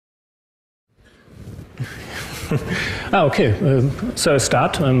Okay, so I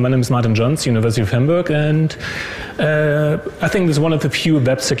start. My name is Martin Johns, University of Hamburg, and I think this is one of the few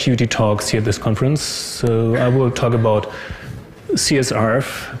web security talks here at this conference. So I will talk about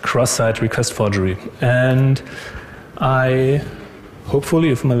CSRF, cross-site request forgery. And I, hopefully,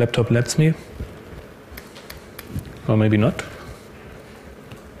 if my laptop lets me, or maybe not.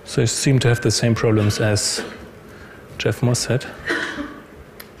 So I seem to have the same problems as Jeff Moss had.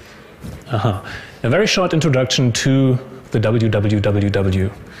 A very short introduction to the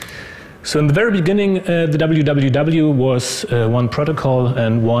www. So in the very beginning, the www was one protocol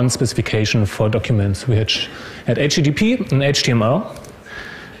and one specification for documents. We had HTTP and HTML.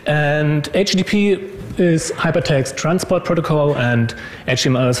 And HTTP is hypertext transport protocol, and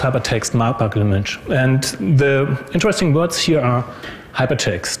HTML is hypertext markup language. And the interesting words here are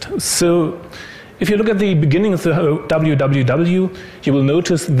hypertext. So if you look at the beginning of the www, you will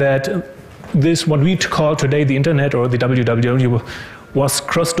notice that this, what we call today the internet or the www, was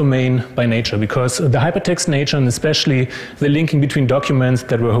cross-domain by nature, because the hypertext nature, and especially the linking between documents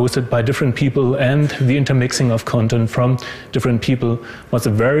that were hosted by different people and the intermixing of content from different people, was a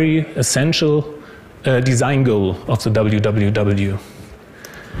very essential design goal of the www.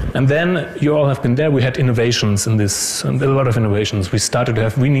 And then you all have been there. We had innovations in this, a lot of innovations. We started to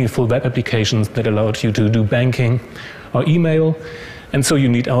have meaningful web applications that allowed you to do banking or email. And so you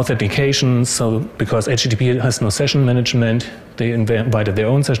need authentication. So because HTTP has no session management, they invited their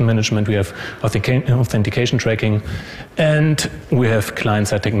own session management. We have authentication tracking, and we have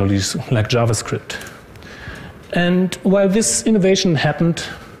client-side technologies like JavaScript. And while this innovation happened,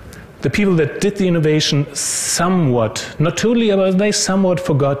 the people that did the innovation somewhat, not totally, but they somewhat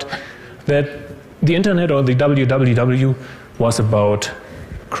forgot that the internet or the www was about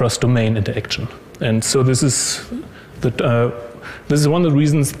cross-domain interaction. And so this is one of the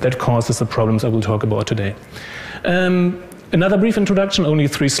reasons that causes the problems I will talk about today. Another brief introduction, only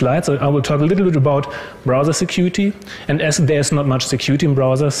 3 slides. I will talk a little bit about browser security. And as there's not much security in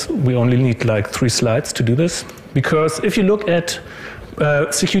browsers, we only need like 3 slides to do this. Because if you look at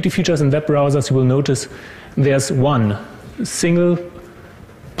security features in web browsers, you will notice there's one single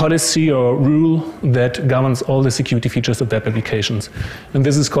policy or rule that governs all the security features of web applications. And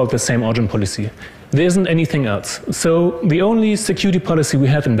this is called the same origin policy. There isn't anything else. So the only security policy we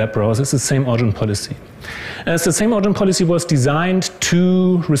have in web browsers is the same origin policy. As the same origin policy was designed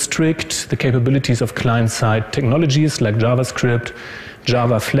to restrict the capabilities of client-side technologies like JavaScript,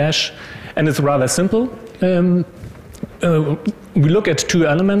 Java, Flash, and it's rather simple. We look at 2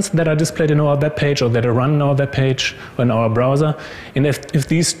 elements that are displayed in our web page or that are run in our web page or in our browser. And if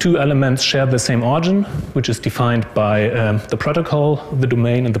these 2 elements share the same origin, which is defined by the protocol, the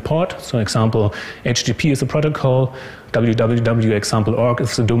domain, and the port. So example, HTTP is the protocol, www example org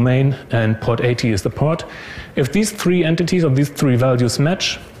is the domain, and port 80 is the port. If these 3 entities or these 3 values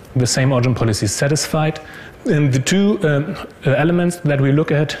match, the same origin policy is satisfied. And the 2 elements that we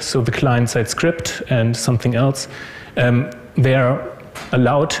look at, so the client-side script and something else, they are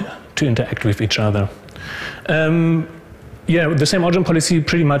allowed to interact with each other. The same origin policy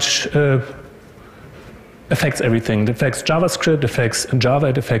pretty much affects everything. It affects JavaScript, affects Java,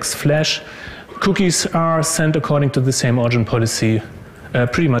 it affects Flash. Cookies are sent according to the same origin policy.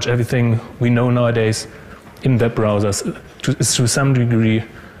 Pretty much everything we know nowadays in web browsers is to some degree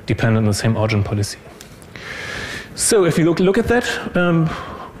dependent on the same origin policy. So if you look at that,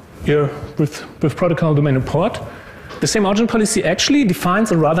 with protocol, domain, and port, the same origin policy actually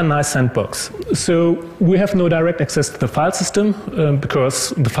defines a rather nice sandbox. So we have no direct access to the file system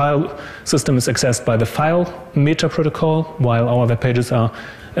because the file system is accessed by the file meta protocol, while our web pages are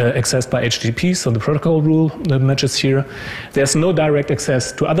accessed by HTTP, so the protocol rule matches here. There's no direct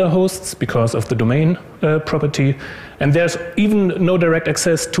access to other hosts because of the domain property, and there's even no direct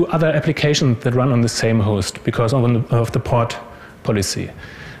access to other applications that run on the same host because of the port policy.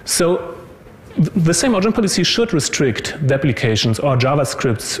 So the same origin policy should restrict the applications or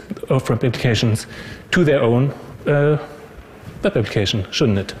JavaScripts of applications to their own web application,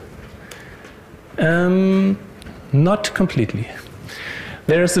 shouldn't it? Not completely.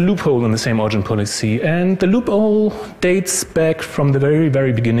 There's a loophole in the same origin policy, and the loophole dates back from the very,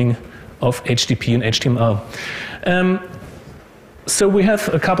 very beginning of HTTP and HTML. So we have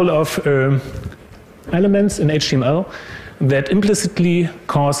a couple of elements in HTML that implicitly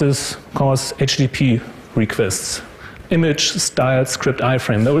cause HTTP requests. Image, style, script,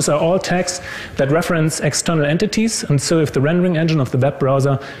 iframe. Those are all tags that reference external entities, and so if the rendering engine of the web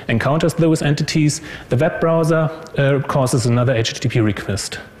browser encounters those entities, the web browser causes another HTTP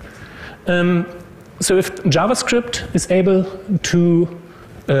request. So if JavaScript is able to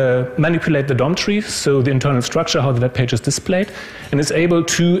manipulate the DOM tree, so the internal structure, how the web page is displayed, and is able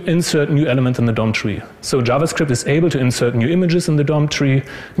to insert new elements in the DOM tree. So JavaScript is able to insert new images in the DOM tree,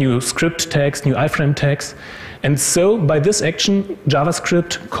 new script tags, new iframe tags. And so by this action,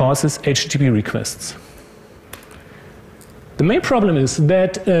 JavaScript causes HTTP requests. The main problem is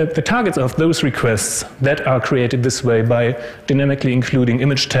that the targets of those requests that are created this way by dynamically including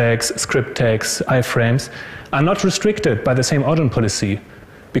image tags, script tags, iframes are not restricted by the same origin policy,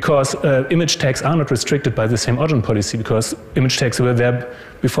 because image tags are not restricted by the same origin policy, because image tags were there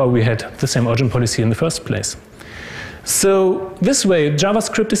before we had the same origin policy in the first place. So this way,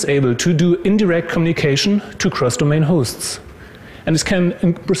 JavaScript is able to do indirect communication to cross-domain hosts. And it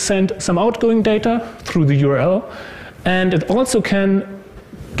can present some outgoing data through the URL, and it also can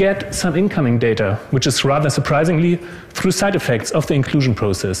get some incoming data, which is rather surprisingly through side effects of the inclusion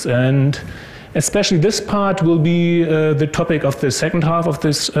process. And especially this part will be the topic of the second half of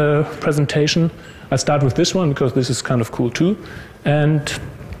this presentation. I'll start with this one because this is kind of cool too. And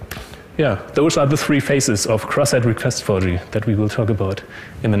yeah, those are the three phases of cross-site request forgery that we will talk about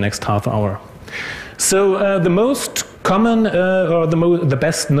in the next half hour. So the most common or the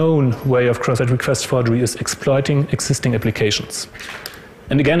best known way of cross-site request forgery is exploiting existing applications.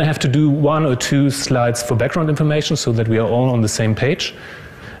 And again, I have to do 1 or 2 slides for background information so that we are all on the same page.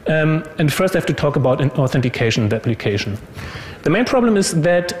 And first I have to talk about an authentication in the application. The main problem is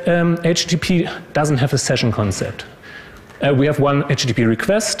that HTTP doesn't have a session concept. We have one HTTP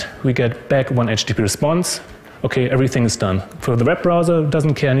request, we get back one HTTP response. Okay, everything is done. For the web browser, it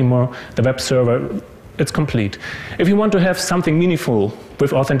doesn't care anymore. The web server, it's complete. If you want to have something meaningful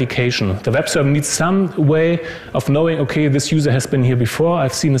with authentication, the web server needs some way of knowing, okay, this user has been here before,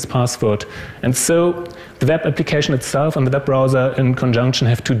 I've seen his password. And so the web application itself and the web browser in conjunction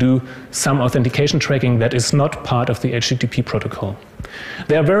have to do some authentication tracking that is not part of the HTTP protocol.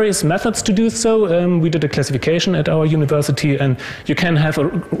 There are various methods to do so. We did a classification at our university, and you can have a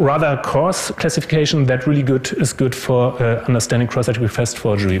rather coarse classification that really is good for understanding cross-site request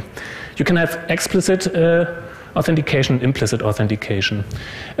forgery. You can have explicit authentication, implicit authentication.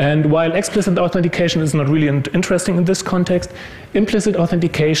 And while explicit authentication is not really interesting in this context, implicit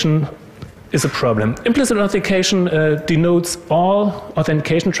authentication is a problem. Implicit authentication denotes all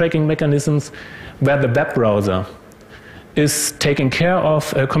authentication tracking mechanisms where the web browser is taking care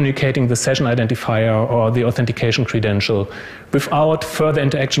of communicating the session identifier or the authentication credential without further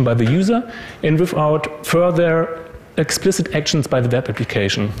interaction by the user and without further explicit actions by the web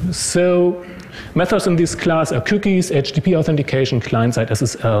application. So methods in this class are cookies, HTTP authentication, client-side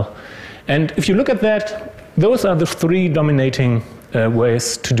SSL. And if you look at that, those are the 3 dominating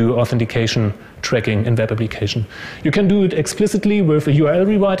ways to do authentication tracking in web application. You can do it explicitly with a URL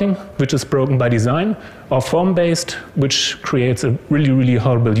rewriting, which is broken by design, or form-based, which creates a really, really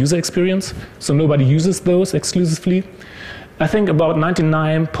horrible user experience. So nobody uses those exclusively. I think about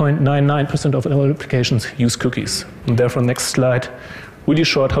 99.99% of all applications use cookies. And therefore, next slide, really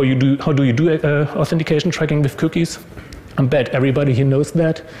short, how do you do authentication tracking with cookies? I bet everybody here knows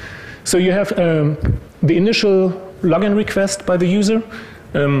that. So you have the initial login request by the user,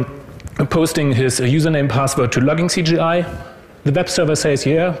 posting his username password to logging CGI. The web server says,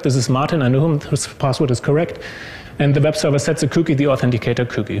 yeah, this is Martin, I know him, his password is correct. And the web server sets a cookie, the authenticator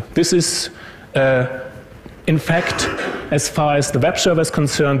cookie. This is, in fact, as far as the web server is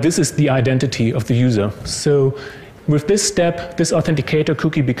concerned, this is the identity of the user. So with this step, this authenticator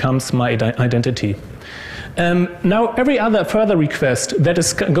cookie becomes my identity. Now, every other further request that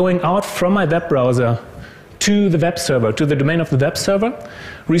is going out from my web browser to the web server, to the domain of the web server,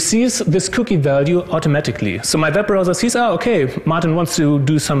 receives this cookie value automatically. So my web browser sees, okay, Martin wants to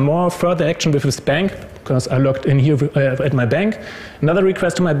do some more further action with his bank, because I logged in here at my bank. Another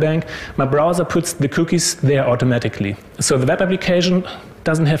request to my bank, my browser puts the cookies there automatically. So the web application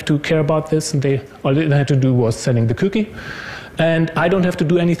doesn't have to care about this, and all they had to do was setting the cookie. And I don't have to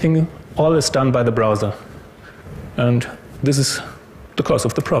do anything, all is done by the browser. And this is the cause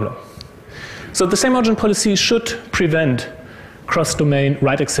of the problem. So the same origin policy should prevent cross-domain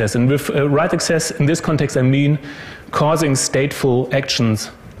write access. And with write access, in this context, I mean causing stateful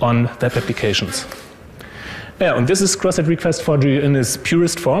actions on web applications. Yeah, and this is cross-site request forgery in its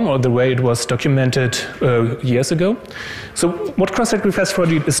purest form, or the way it was documented years ago. So what cross-site request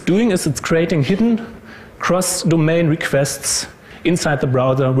forgery is doing is it's creating hidden cross-domain requests inside the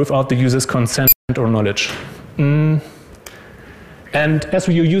browser without the user's consent or knowledge. And as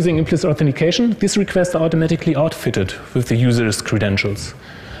we are using implicit authentication, these requests are automatically outfitted with the user's credentials.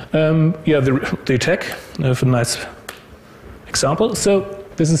 The attack, a nice example. So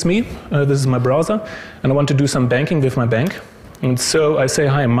this is me, this is my browser, and I want to do some banking with my bank. And so I say,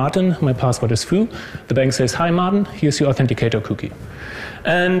 hi, I'm Martin, my password is foo. The bank says, hi, Martin, here's your authenticator cookie.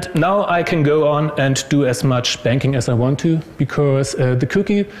 And now I can go on and do as much banking as I want to, because the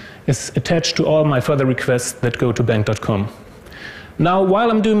cookie is attached to all my further requests that go to bank.com. Now, while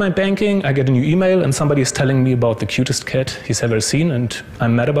I'm doing my banking, I get a new email and somebody is telling me about the cutest cat he's ever seen, and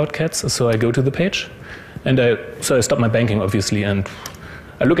I'm mad about cats, so I go to the page. And so I stop my banking, obviously, and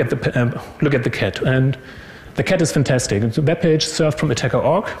I look at the cat. And the cat is fantastic. It's a web page served from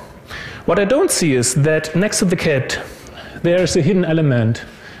attacker.org. What I don't see is that next to the cat, there's a hidden element.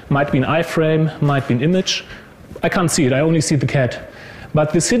 Might be an iframe, might be an image. I can't see it, I only see the cat.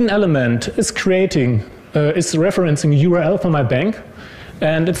 But this hidden element is referencing a URL for my bank.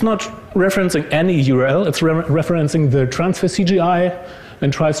 And it's not referencing any URL, it's referencing the transfer CGI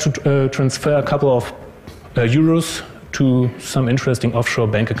and tries to transfer a couple of euros to some interesting offshore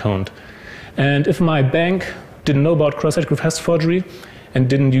bank account. And if my bank didn't know about cross-site request forgery and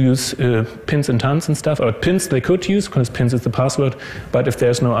didn't use pins and tons and stuff, or pins they could use, because pins is the password, but if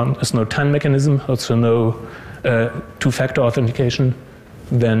there's no TAN mechanism, also no two-factor authentication,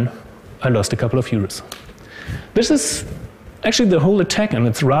 then I lost a couple of euros. This is actually the whole attack, and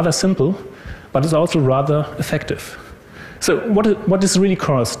it's rather simple, but it's also rather effective. So what is really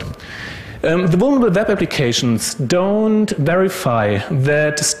caused? The vulnerable web applications don't verify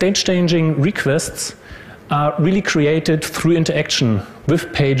that state-changing requests are really created through interaction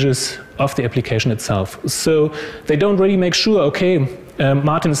with pages of the application itself. So they don't really make sure, okay,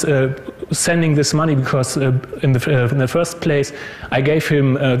 Martin's sending this money because in the first place I gave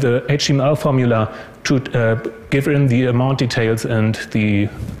him the HTML formula to give in the amount details and the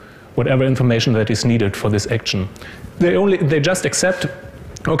whatever information that is needed for this action. They just accept,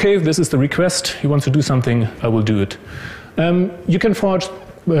 okay, this is the request, he wants to do something, I will do it. You can forge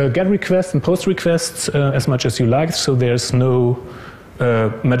GET requests and POST requests as much as you like, so there's no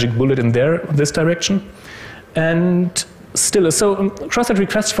magic bullet in this direction. And still, so cross-site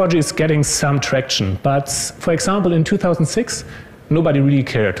request forgery is getting some traction, but for example, in 2006, nobody really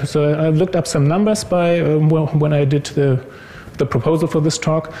cared. So I looked up some numbers by when I did the proposal for this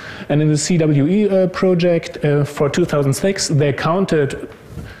talk, and in the CWE project for 2006, they counted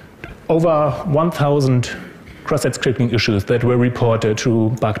over 1,000 cross-site scripting issues that were reported through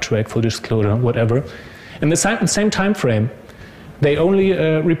bug track, full disclosure, whatever. In the same time frame, they only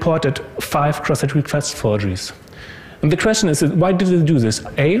reported 5 cross-site request forgeries. And the question is, why did they do this?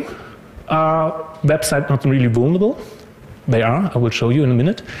 A, are websites not really vulnerable? They are, I will show you in a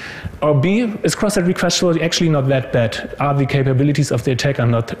minute. Or B, is cross-site request forgery actually not that bad? Are the capabilities of the attacker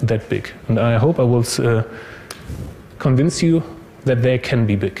not that big? And I hope I will convince you that they can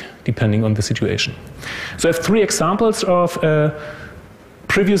be big, depending on the situation. So I have 3 examples of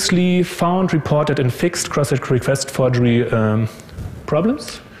previously found, reported, and fixed cross-site request forgery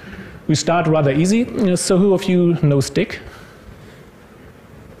problems. We start rather easy. So who of you knows Dick?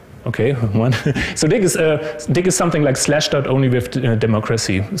 Okay, one. So Dick is something like Slashdot only with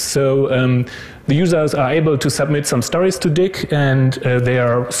democracy. So the users are able to submit some stories to Dick, and they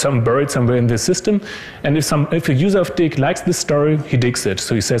are buried somewhere in the system. And if a user of Dick likes this story, he digs it.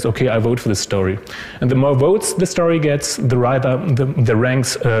 So he says, okay, I vote for this story. And the more votes the story gets, the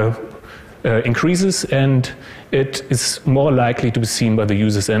ranks increases, and it is more likely to be seen by the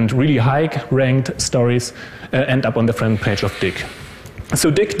users. And really high-ranked stories end up on the front page of Dick. So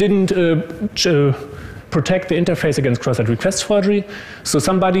Dick didn't protect the interface against cross-site request forgery. So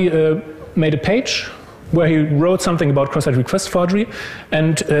somebody made a page where he wrote something about cross-site request forgery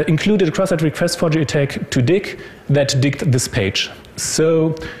and included a cross-site request forgery attack to Dick that digged this page.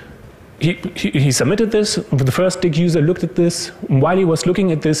 So he submitted this. The first Dick user looked at this. While he was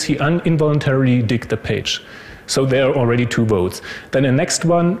looking at this, he involuntarily digged the page. So there are already 2 votes. Then the next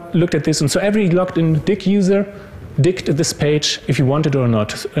one looked at this, and so every logged-in Dick user digged this page if you wanted or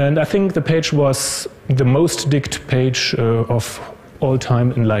not. And I think the page was the most digged page of all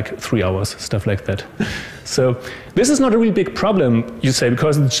time in like 3 hours, stuff like that. So this is not a really big problem, you say,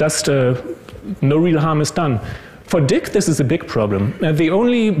 because it's just no real harm is done. For Dick, this is a big problem. The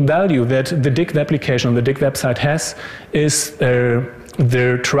only value that the Dick application, the Dick website has is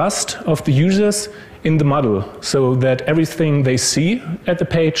the trust of the users in the model, so that everything they see at the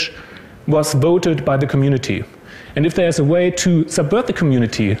page was voted by the community. And if there's a way to subvert the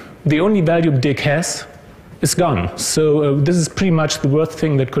community, the only value Dick has is gone. So this is pretty much the worst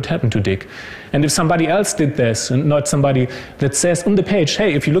thing that could happen to Dick. And if somebody else did this, and not somebody that says on the page,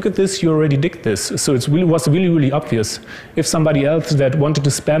 hey, if you look at this, you already did this. So it was really, really obvious. If somebody else that wanted to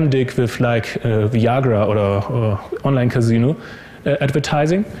spam Dick with like Viagra or online casino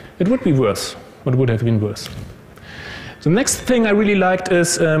advertising, it would be worse. It would have been worse. The next thing I really liked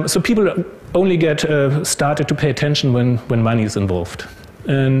is, so people only get started to pay attention when money is involved.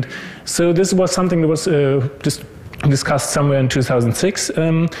 And so this was something that was discussed somewhere in 2006,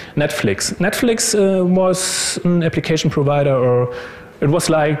 Netflix. Netflix was an application provider, or it was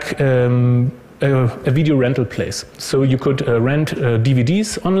like a video rental place. So you could rent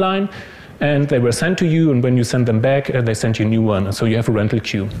DVDs online, and they were sent to you, and when you send them back, they sent you a new one. So you have a rental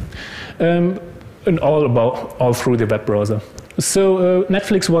queue. And all through the web browser. So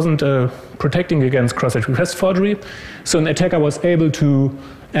Netflix wasn't protecting against cross-site request forgery. So an attacker was able to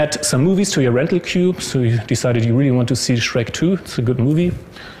add some movies to your rental queue. So you decided you really want to see Shrek 2. It's a good movie.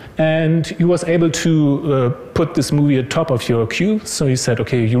 And he was able to put this movie at top of your queue. So he said,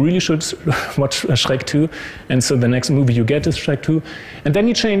 okay, you really should watch Shrek 2. And so the next movie you get is Shrek 2. And then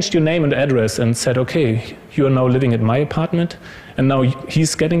he changed your name and address and said, okay, you are now living at my apartment. And now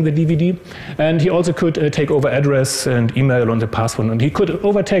he's getting the DVD. And he also could take over address and email and the password. And he could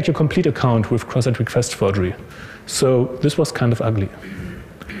overtake your complete account with cross-site request forgery. So this was kind of ugly.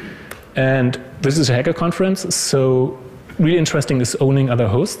 And this is a hacker conference. So really interesting is owning other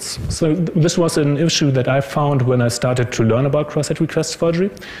hosts. So this was an issue that I found when I started to learn about cross-site request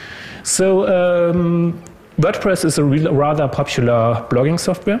forgery. So WordPress is a rather popular blogging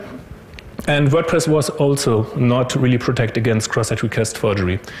software. And WordPress was also not really protected against cross-site request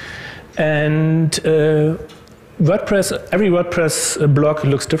forgery. And every WordPress blog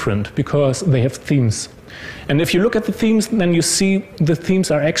looks different because they have themes. And if you look at the themes, then you see the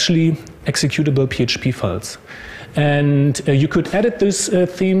themes are actually executable PHP files. And you could edit these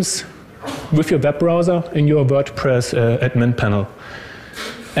themes with your web browser in your WordPress admin panel.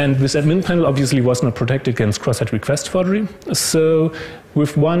 And this admin panel obviously was not protected against cross-site request forgery. So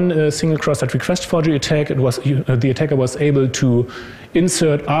with one single cross-site request forgery attack, the attacker was able to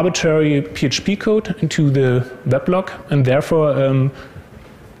insert arbitrary PHP code into the weblog, and therefore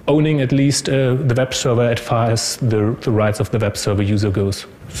owning at least the web server as far as the rights of the web server user goes.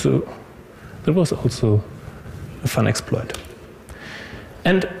 So that was also a fun exploit.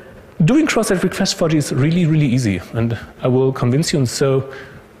 And doing cross-site request forgery is really, really easy, and I will convince you. And so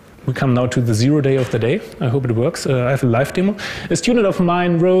we come now to the 0 day of the day. I hope it works. I have a live demo. A student of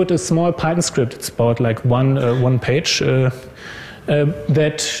mine wrote a small Python script. It's about like one page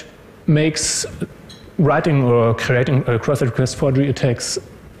that makes writing or creating a cross-site request forgery attacks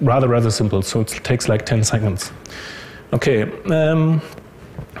rather simple. So it takes like 10 seconds. Okay,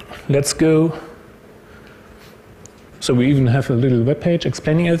 let's go. So we even have a little web page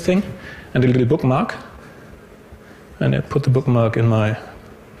explaining everything and a little bookmark. And I put the bookmark in my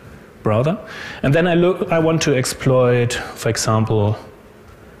browser. And then I want to exploit, for example,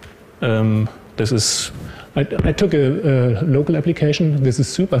 I took a local application. This is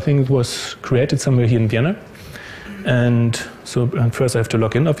Soup. I think it was created somewhere here in Vienna. And so first I have to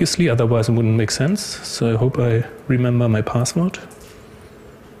log in, obviously, otherwise it wouldn't make sense. So I hope I remember my password.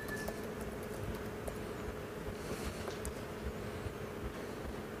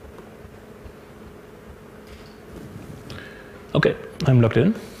 Okay, I'm logged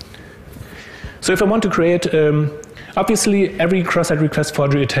in. So if I want to create, obviously every cross-site request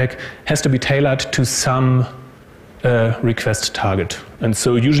forgery attack has to be tailored to some request target. And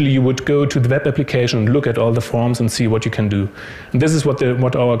so usually you would go to the web application, look at all the forms and see what you can do. And this is what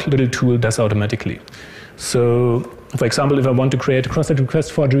our little tool does automatically. So for example, if I want to create a cross-site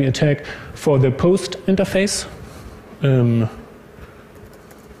request forgery attack for the post interface,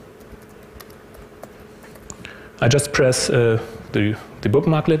 I just press the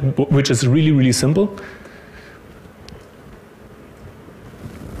bookmarklet, which is really, really simple.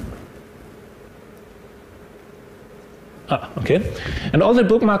 Okay. And all the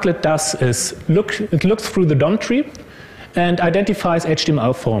bookmarklet does is it looks through the DOM tree and identifies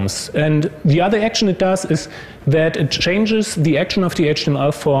HTML forms. And the other action it does is that it changes the action of the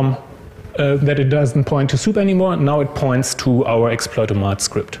HTML form, that it doesn't point to Soup anymore. Now it points to our exploit-o-mart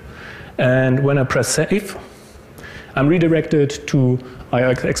script. And when I press save, I'm redirected to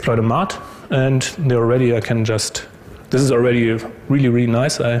exploit-o-mart, and I can just, this is already really, really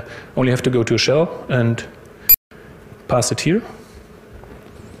nice. I only have to go to a shell and pass it here.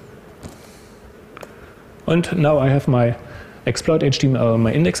 And now I have my exploit HTML,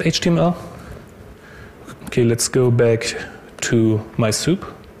 my index HTML. Okay, let's go back to my Soup.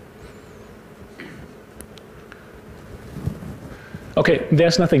 Okay,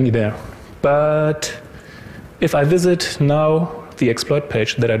 there's nothing there, but if I visit now the exploit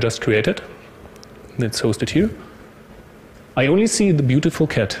page that I just created, that's hosted here, I only see the beautiful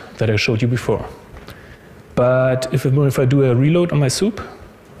cat that I showed you before. But if I do a reload on my Soup,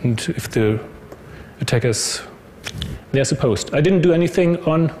 and if the attackers they're supposed. I didn't do anything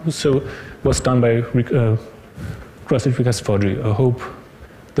on, so it was done by cross-site request forgery. I hope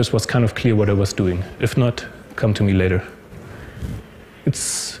this was kind of clear what I was doing. If not, come to me later.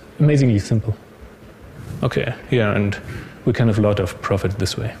 It's amazingly simple. Okay, yeah, and we can have a lot of profit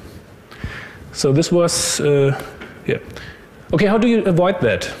this way. So this was, yeah. Okay, how do you avoid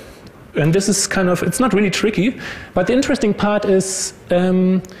that? And this is kind of, it's not really tricky, but the interesting part is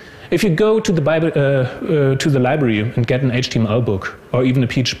if you go to the Bible, to the library and get an HTML book, or even a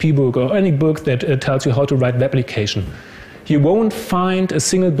PHP book, or any book that tells you how to write web application, you won't find a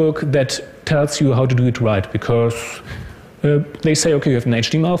single book that tells you how to do it right, because they say, okay, you have an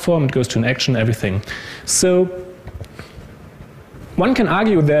HTML form, it goes to an action, everything. So one can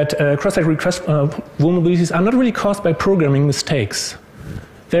argue that cross-site request vulnerabilities are not really caused by programming mistakes.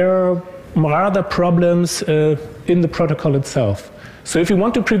 There are rather problems in the protocol itself. So if we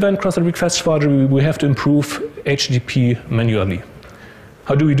want to prevent cross-site request forgery, we have to improve HTTP manually.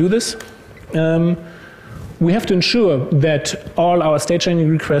 How do we do this? We have to ensure that all our state changing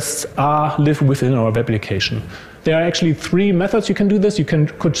requests live within our web application. There are actually 3 methods you can do this. You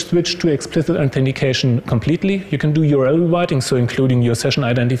could switch to explicit authentication completely. You can do URL rewriting, so including your session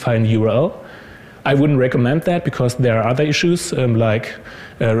identifier and URL. I wouldn't recommend that because there are other issues like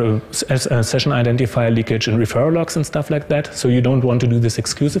session identifier leakage and referral logs and stuff like that. So you don't want to do this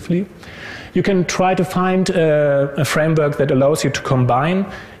exclusively. You can try to find a framework that allows you to combine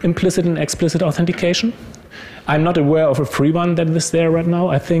implicit and explicit authentication. I'm not aware of a free one that is there right now.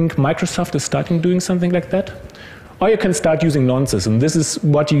 I think Microsoft is starting doing something like that. Or you can start using nonces, and this is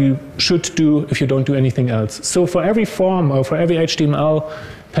what you should do if you don't do anything else. So for every form or for every HTML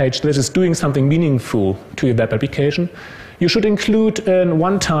page that is doing something meaningful to your web application, you should include a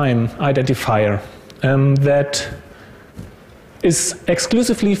one-time identifier that is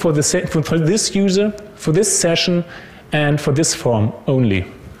exclusively for this user, for this session, and for this form only.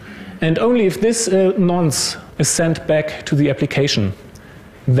 And only if this nonce is sent back to the application,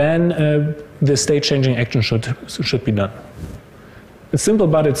 then the state-changing action should be done. It's simple,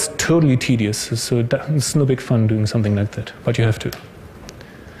 but it's totally tedious. So it's no big fun doing something like that, but you have to.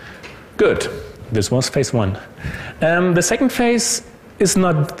 Good. This was phase 1. The second phase is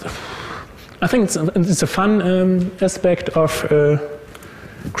not. I think it's a fun aspect of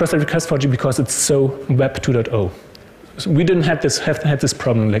cross-site request forgery because it's so Web 2.0. So we didn't have this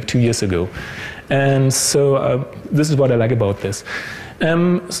problem like 2 years ago, and so this is what I like about this.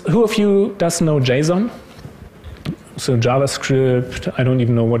 Who of you does know JSON? So JavaScript, I don't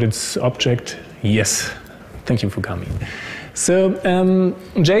even know what its object. Yes, thank you for coming. So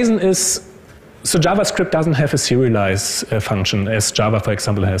JSON is, so JavaScript doesn't have a serialize function as Java, for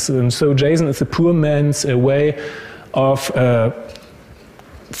example, has. And so JSON is a poor man's way of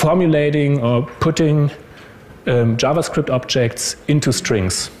formulating or putting JavaScript objects into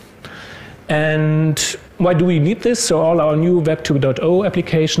strings. And why do we need this? So all our new Web 2.0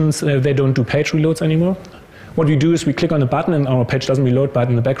 applications, they don't do page reloads anymore. What we do is we click on a button and our page doesn't reload, but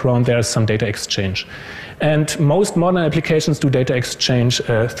in the background there's some data exchange. And most modern applications do data exchange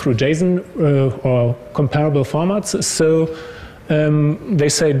through JSON or comparable formats. So they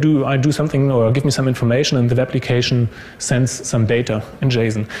say, I do something or give me some information, and the web application sends some data in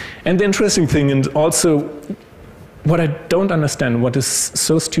JSON. And the interesting thing, and also what I don't understand, what is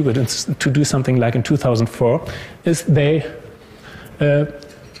so stupid to do something like in 2004, is JSON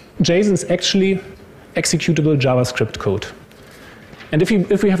is actually executable JavaScript code. And if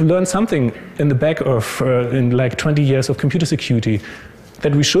we have learned something in the back of in like 20 years of computer security,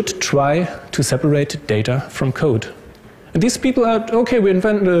 that we should try to separate data from code. And these people are, okay, we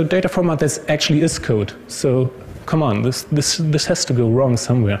invent a data format that actually is code. So come on, this has to go wrong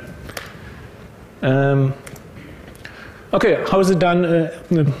somewhere. Okay, how is it done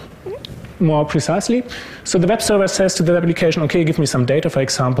more precisely? So the web server says to the web application, okay, give me some data, for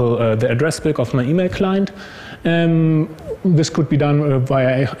example, the address book of my email client. This could be done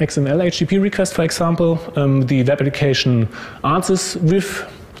via XML HTTP request, for example. The web application answers with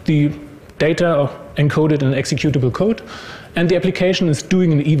the data encoded in executable code, and the application is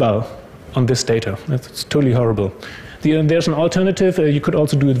doing an eval on this data. That's totally horrible. There's an alternative. You could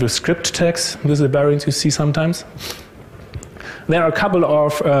also do it with script tags. This is a variant you see sometimes. There are a couple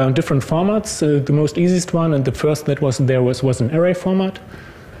of different formats. The most easiest one, and the first that was there was an array format.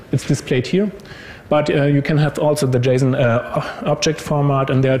 It's displayed here. But you can have also the JSON object format,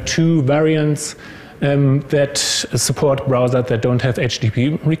 and there are 2 variants that support browsers that don't have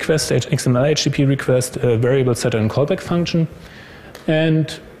HTTP request, XML HTTP request, variable setter and callback function.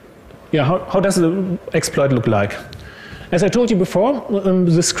 And yeah, how does the exploit look like? As I told you before,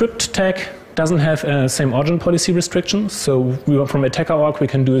 the script tag doesn't have same origin policy restrictions. So from attacker.org, we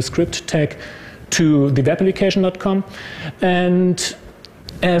can do a script tag to the webapplication.com. And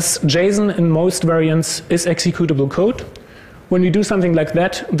as JSON in most variants is executable code, when you do something like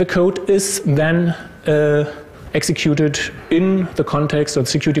that, the code is then executed in the context or the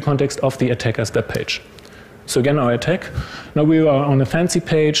security context of the attacker's web page. So again, our attack. Now we are on a fancy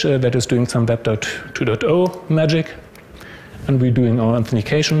page that is doing some web.2.0 magic. And we're doing our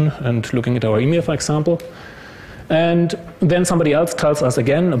authentication and looking at our email, for example. And then somebody else tells us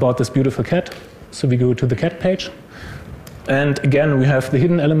again about this beautiful cat. So we go to the cat page. And again, we have the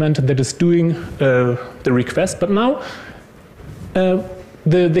hidden element that is doing the request. But now, the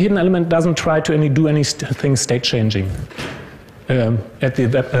hidden element doesn't try to do anything state changing at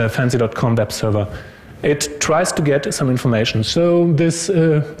the fancy.com web server. It tries to get some information. So this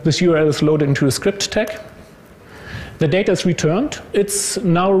URL is loaded into a script tag. The data is returned. It's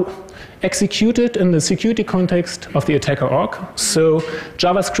now executed in the security context of the attacker.org. So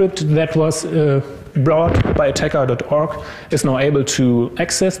JavaScript that was brought by attacker.org is now able to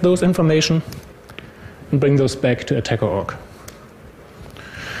access those information and bring those back to attacker.org.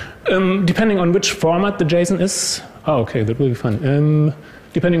 Depending on which format the JSON is, okay, that will be fun.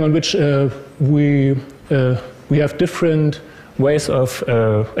 Depending on which we have different ways of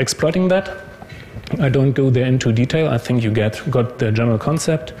exploiting that. I don't go there into detail. I think you got the general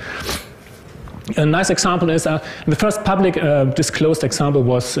concept. A nice example is the first public disclosed example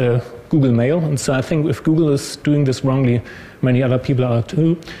was Google Mail. And so I think if Google is doing this wrongly, many other people are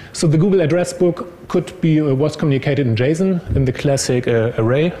too. So the Google address book could be was communicated in JSON in the classic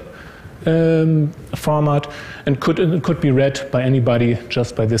array format, and could be read by anybody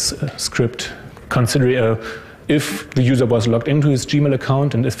just by this script. Consider if the user was logged into his Gmail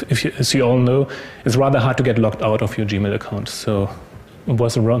account, and as you all know, it's rather hard to get logged out of your Gmail account. So it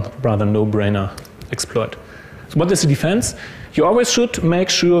was a rather no-brainer exploit. So what is the defense? You always should make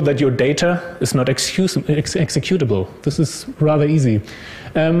sure that your data is not executable. This is rather easy.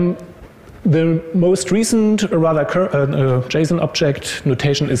 The most recent JSON object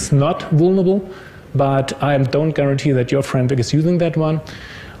notation is not vulnerable, but I don't guarantee that your framework is using that one.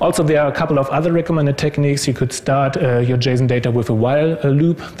 Also, there are a couple of other recommended techniques. You could start your JSON data with a while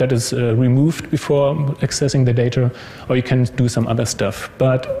loop that is removed before accessing the data, or you can do some other stuff.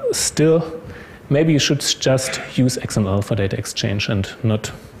 But still, maybe you should just use XML for data exchange and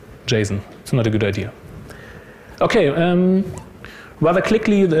not JSON. It's not a good idea. Okay, rather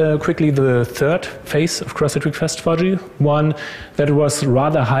quickly, the third phase of cross-site request forgery, one that was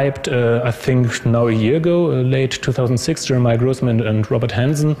rather hyped, I think now a year ago, late 2006, Jeremiah Grossman and Robert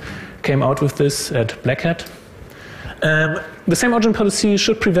Hansen came out with this at Black Hat. The same origin policy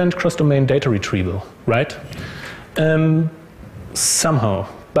should prevent cross-domain data retrieval, right? Somehow.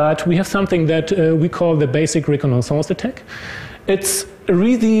 But we have something that we call the basic reconnaissance attack. It's a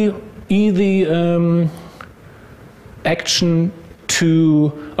really easy action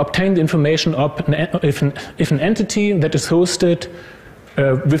to obtain the information if an entity that is hosted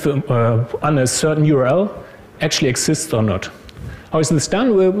on a certain URL actually exists or not. How is this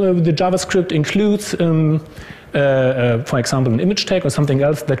done? The JavaScript includes, for example, an image tag or something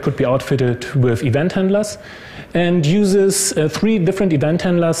else that could be outfitted with event handlers, and uses 3 different event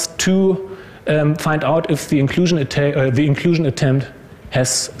handlers to find out if the inclusion attempt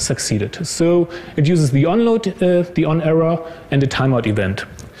has succeeded. So it uses the onload, the on error, and the timeout event.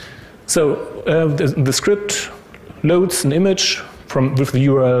 So the script loads an image with the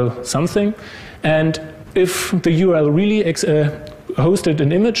URL something, and if the URL really hosted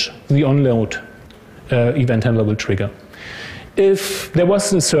an image, the onload event handler will trigger. If there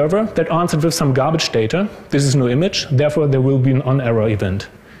was a server that answered with some garbage data, this is no image, therefore there will be an on error event.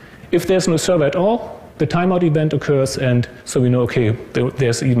 If there's no server at all, the timeout event occurs, and so we know, okay, there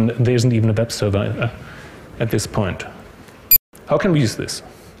isn't even a web server at this point. How can we use this?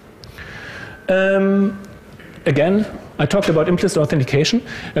 Again, I talked about implicit authentication,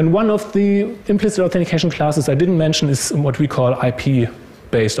 and one of the implicit authentication classes I didn't mention is what we call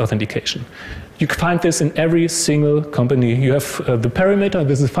IP-based authentication. You can find this in every single company. You have the perimeter,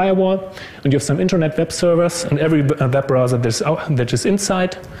 this is a firewall, and you have some internet web servers, and every web browser that is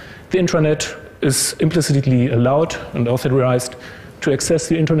inside the intranet is implicitly allowed and authorized to access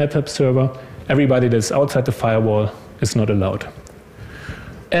the internet web server. Everybody that is outside the firewall is not allowed.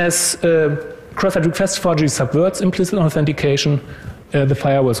 As cross-site request forgery subverts implicit authentication, the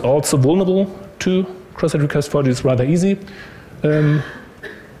firewall is also vulnerable to cross-site request forgery. It's rather easy.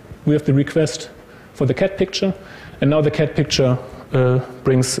 We have the request for the cat picture, and now the cat picture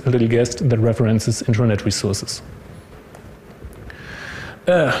brings a little guest that references internet resources.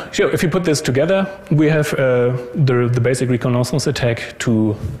 So if you put this together, we have the basic reconnaissance attack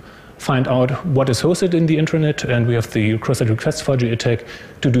to find out what is hosted in the intranet, and we have the cross-site request forgery attack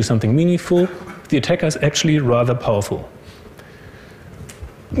to do something meaningful. The attacker is actually rather powerful.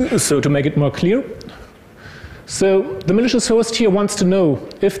 So to make it more clear, so the malicious host here wants to know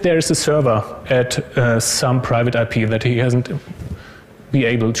if there is a server at some private IP that he hasn't been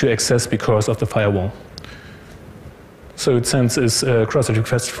able to access because of the firewall. So it sends its cross-site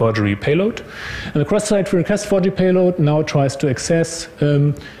request forgery payload. And the cross-site request forgery payload now tries to access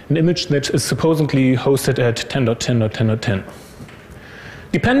an image that is supposedly hosted at 10.10.10.10.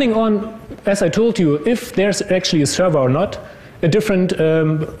 Depending on, as I told you, if there's actually a server or not, a different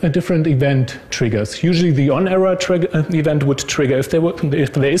event triggers. Usually the on-error event would trigger if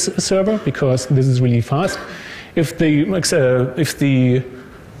there is a server, because this is really fast. If the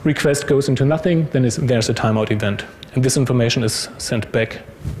request goes into nothing, then there's a timeout event. And this information is sent back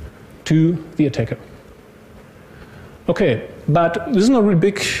to the attacker. Okay, but this is not a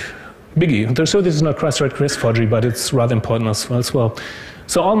really biggie. So this is not cross-site request forgery, but it's rather important as well.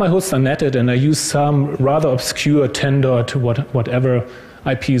 So all my hosts are netted, and I use some rather obscure 10.whatever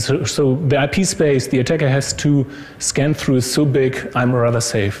IPs. So the IP space the attacker has to scan through is so big, I'm rather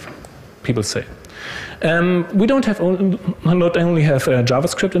safe, people say. We don't have not only have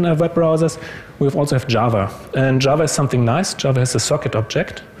JavaScript in our web browsers, we also have Java. And Java is something nice. Java has a socket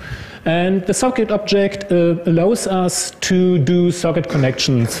object. And the socket object allows us to do socket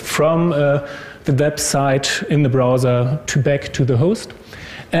connections from the website in the browser back to the host.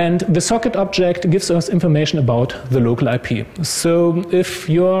 And the socket object gives us information about the local IP. So if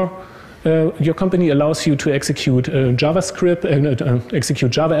your company allows you to execute JavaScript,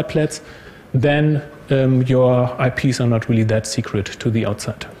 execute Java applets, then your IPs are not really that secret to the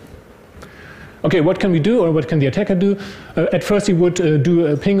outside. Okay, what can we do, or what can the attacker do? At first he would do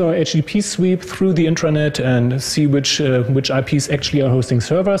a ping or HTTP sweep through the intranet and see which IPs actually are hosting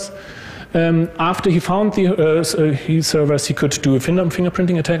servers. After he found the servers, he could do a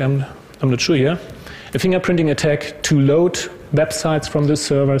fingerprinting attack. I'm not sure here. A fingerprinting attack to load websites from the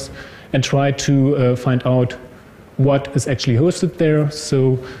servers and try to find out what is actually hosted there.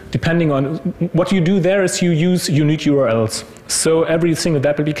 So depending on what you do there is you use unique URLs. So every single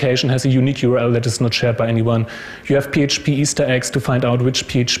web application has a unique URL that is not shared by anyone. You have PHP Easter eggs to find out which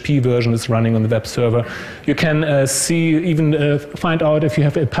PHP version is running on the web server. You can find out if you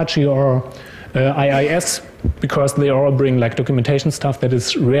have Apache or IIS, because they all bring like documentation stuff that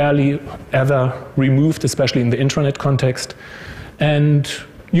is rarely ever removed, especially in the intranet context. And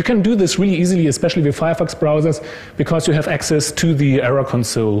you can do this really easily, especially with Firefox browsers, because you have access to the error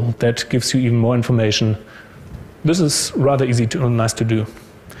console that gives you even more information. This is rather easy and nice to do.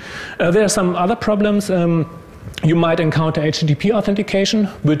 There are some other problems. You might encounter HTTP authentication,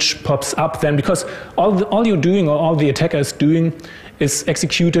 which pops up then, because all you're doing, or all the attacker is doing, is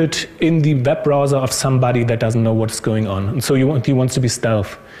executed in the web browser of somebody that doesn't know what's going on. And so he wants to be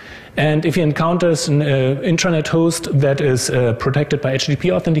stealth. And if he encounters an intranet host that is protected by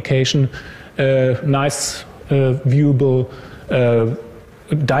HTTP authentication, nice, viewable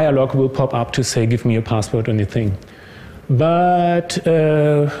dialog will pop up to say, give me a password or anything. But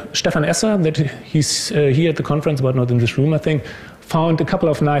Stefan Esser, that he's here at the conference, but not in this room, I think, found a couple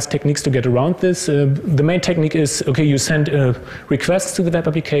of nice techniques to get around this. The main technique is, okay, you send requests to the web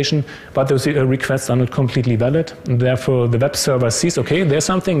application, but those requests are not completely valid. And therefore, the web server sees, okay, there's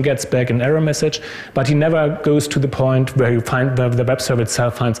something, gets back an error message, but he never goes to the point where the web server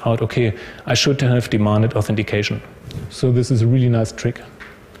itself finds out, okay, I should have demanded authentication. So this is a really nice trick.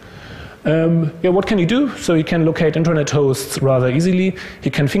 What can he do? So he can locate intranet hosts rather easily. He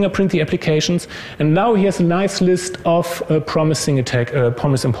can fingerprint the applications, and now he has a nice list of promising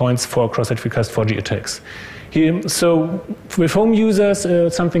points for cross-site request forgery attacks. So with home users,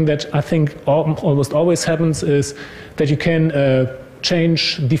 something that I think almost always happens is that you can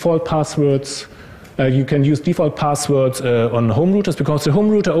change default passwords. You can use default passwords on home routers, because the home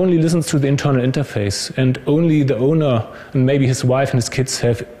router only listens to the internal interface, and only the owner and maybe his wife and his kids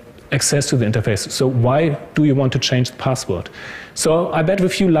have access to the interface. So why do you want to change the password? So I bet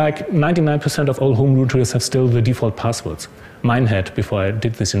with you like 99% of all home routers have still the default passwords. Mine had before I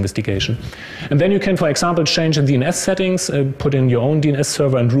did this investigation. And then you can, for example, change the DNS settings, put in your own DNS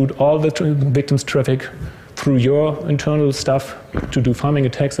server and route all the victims' traffic through your internal stuff to do pharming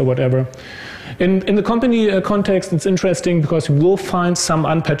attacks or whatever. In the company context, it's interesting because you will find some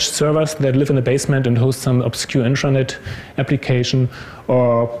unpatched servers that live in the basement and host some obscure intranet application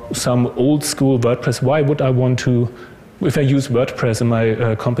or some old school WordPress. Why would I want to, if I use WordPress in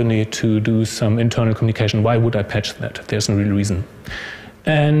my company to do some internal communication, why would I patch that? There's no real reason.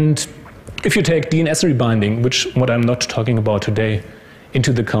 And if you take DNS rebinding, which what I'm not talking about today,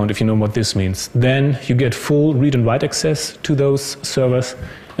 into the count, if you know what this means, then you get full read and write access to those servers,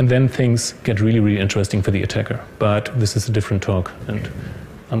 and then things get really, really interesting for the attacker. But this is a different talk, and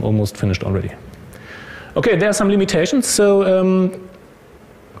I'm almost finished already. Okay, there are some limitations. So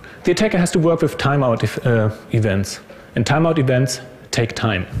the attacker has to work with timeout events, and timeout events take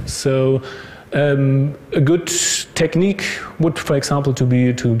time. So a good technique would, for example, to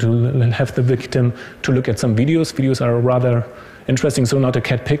have the victim to look at some videos. Videos are rather interesting, so not a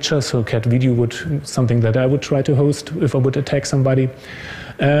cat picture, so cat video would something that I would try to host if I would attack somebody.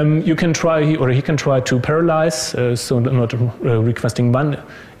 You can try, or he can try to paralyze, so not requesting one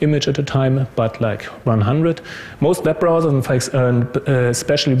image at a time, but like 100. Most web browsers, and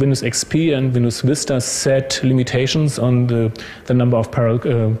especially Windows XP and Windows Vista, set limitations on the number of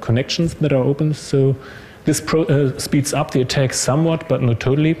parallel connections that are open. So this speeds up the attack somewhat, but not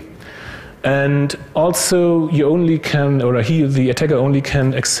totally. And also, you only can, or the attacker only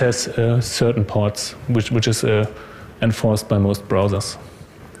can access certain ports, which is enforced by most browsers.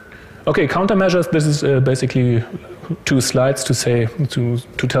 Okay, countermeasures. This is basically 2 slides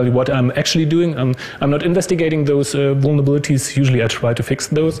to tell you what I'm actually doing. I'm not investigating those vulnerabilities. Usually, I try to fix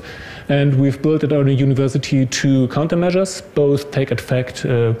those, and we've built at our university 2 countermeasures. Both take effect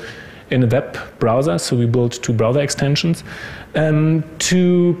in a web browser, so we built 2 browser extensions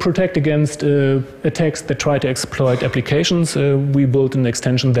to protect against attacks that try to exploit applications. We built an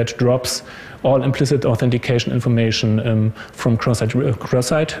extension that drops all implicit authentication information from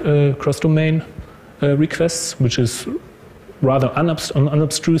cross-domain requests, which is rather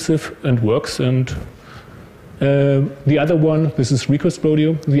unobtrusive and works. And the other one, this is Request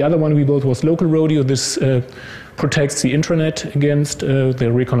Rodeo. The other one we built was Local Rodeo. This protects the intranet against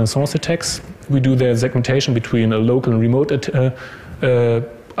the reconnaissance attacks. We do the segmentation between a local and remote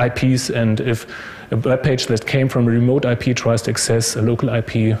IPs, and if a web page that came from a remote IP tries to access a local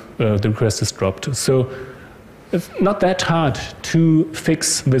IP, the request is dropped. So it's not that hard to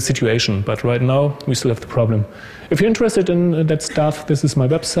fix the situation, but right now we still have the problem. If you're interested in that stuff, this is my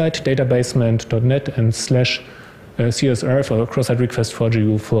website, databasement.net, and /CSRF or cross-site request forgery.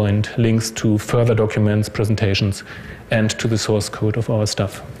 You'll find links to further documents, presentations, and to the source code of our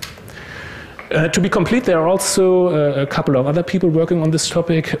stuff. To be complete, there are also a couple of other people working on this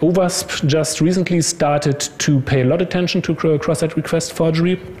topic. OWASP just recently started to pay a lot of attention to cross-site request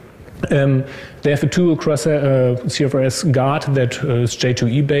forgery. They have a tool, CSRF Guard, that is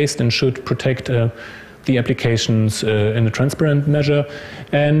J2E based and should protect the applications in a transparent measure.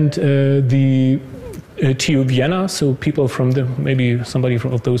 And the TU Vienna, so people from maybe somebody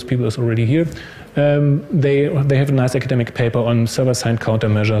of those people is already here. They have a nice academic paper on server-side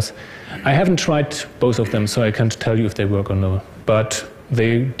countermeasures. I haven't tried both of them, so I can't tell you if they work or no. But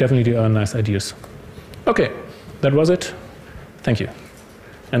they definitely are nice ideas. Okay, that was it. Thank you.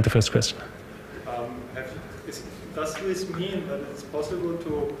 And the first question. Does this mean that it's possible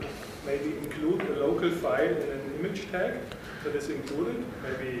to maybe include a local file in an image tag that is included?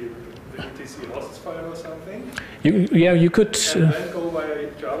 Maybe the etc hosts file or something? Yeah, you could. And then go via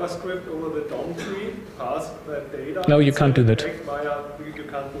JavaScript over the DOM tree, pass that data. No, you can't do that. You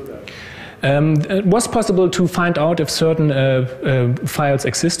can't do that. It was possible to find out if certain files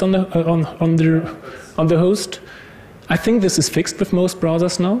exist on the host. I think this is fixed with most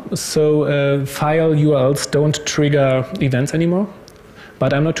browsers now, so file URLs don't trigger events anymore.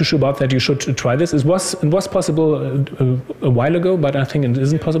 But I'm not too sure about that. You should try this. It was possible a while ago, but I think it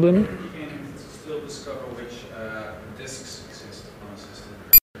isn't possible anymore. You can still discover which disks exist on a system.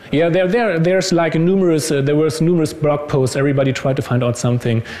 Yeah, there's like there was numerous blog posts. Everybody tried to find out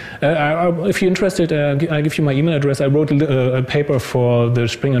something. If you're interested, I'll give you my email address. I wrote a paper for the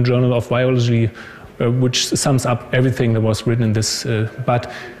Springer Journal of Biology, which sums up everything that was written in this.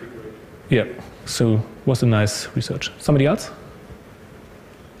 But yeah, so it was a nice research. Somebody else?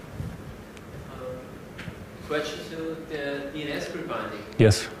 Question to the DNS rebinding.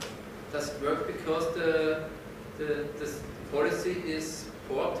 Yes. Does it work because the policy is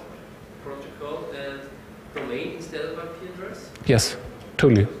port protocol and domain instead of IP address? Yes,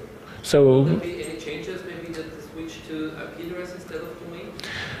 totally. So will there be any changes, maybe that the switch to IP address instead of domain?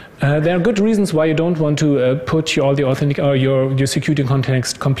 There are good reasons why you don't want to put all the your security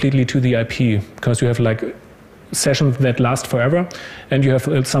context completely to the IP, because you have like sessions that last forever, and you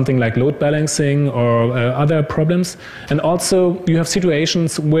have something like load balancing or other problems. And also you have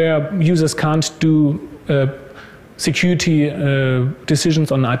situations where users can't do security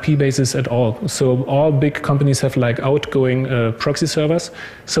decisions on an IP basis at all. So all big companies have like outgoing proxy servers.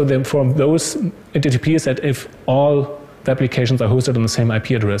 So then from those, it appears that if all the applications are hosted on the same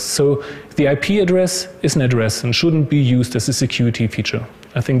IP address. So the IP address is an address and shouldn't be used as a security feature.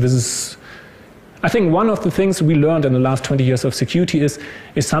 I think one of the things we learned in the last 20 years of security is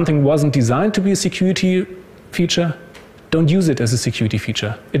if something wasn't designed to be a security feature, don't use it as a security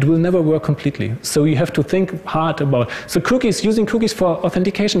feature. It will never work completely. So you have to think hard about. So cookies, using cookies for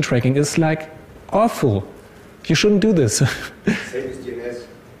authentication tracking is like awful. You shouldn't do this. Same as DNS.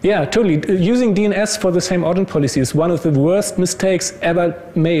 Yeah, totally. Using DNS for the same origin policy is one of the worst mistakes ever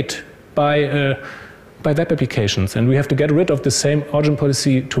made by web applications. And we have to get rid of the same origin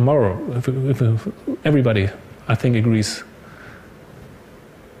policy tomorrow. If everybody, I think, agrees.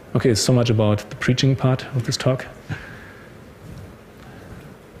 Okay, so much about the preaching part of this talk.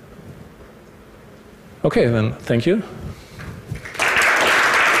 Okay, then, thank you.